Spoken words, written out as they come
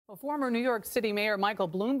Former New York City Mayor Michael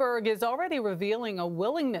Bloomberg is already revealing a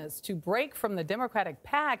willingness to break from the Democratic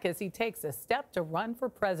pack as he takes a step to run for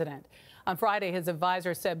president. On Friday, his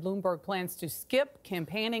advisor said Bloomberg plans to skip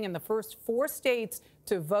campaigning in the first 4 states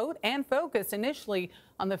to vote and focus initially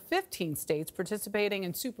on the 15 states participating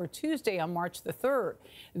in Super Tuesday on March the 3rd.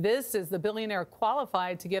 This is the billionaire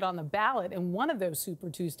qualified to get on the ballot in one of those Super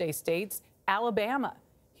Tuesday states, Alabama.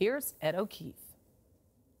 Here's Ed O'Keefe.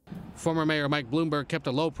 Former Mayor Mike Bloomberg kept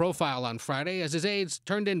a low profile on Friday as his aides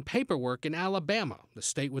turned in paperwork in Alabama, the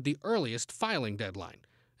state with the earliest filing deadline.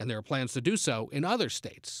 And there are plans to do so in other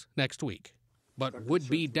states next week. But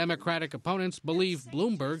would-be Democratic opponents believe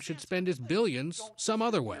Bloomberg should spend his billions some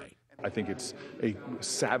other way. I think it's a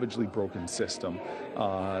savagely broken system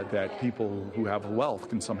that people who have wealth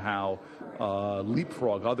can somehow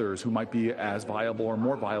leapfrog others who might be as viable or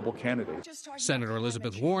more viable candidates. Senator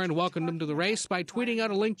Elizabeth Warren welcomed him to the race by tweeting out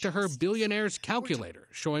a link to her billionaire's calculator,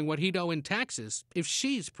 showing what he'd owe in taxes if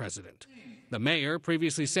she's president. The mayor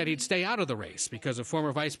previously said he'd stay out of the race because of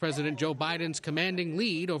former Vice President Joe Biden's commanding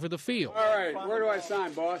lead over the field. All right, where do I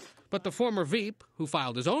sign, boss? But the former Veep, who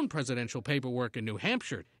filed his own presidential paperwork in New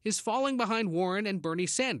Hampshire, is falling behind Warren and Bernie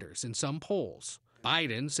Sanders in some polls.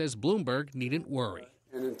 Biden says Bloomberg needn't worry.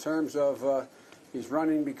 And in terms of he's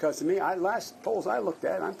running because of me, last polls I looked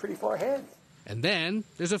at, I'm pretty far ahead. And then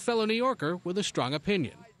there's a fellow New Yorker with a strong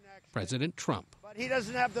opinion, President Trump. But he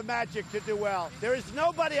doesn't have the magic to do well. There is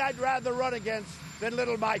nobody I'd rather run against than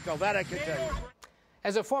little Michael, that I can tell you.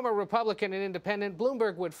 As a former Republican and independent,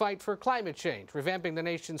 Bloomberg would fight for climate change, revamping the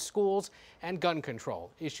nation's schools, and gun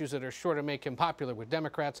control, issues that are sure to make him popular with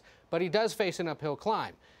Democrats. But he does face an uphill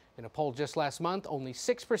climb. In a poll just last month, only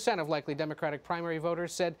 6% of likely Democratic primary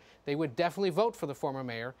voters said they would definitely vote for the former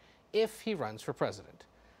mayor if he runs for president.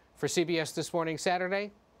 For CBS This Morning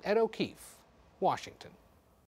Saturday, Ed O'Keefe, Washington.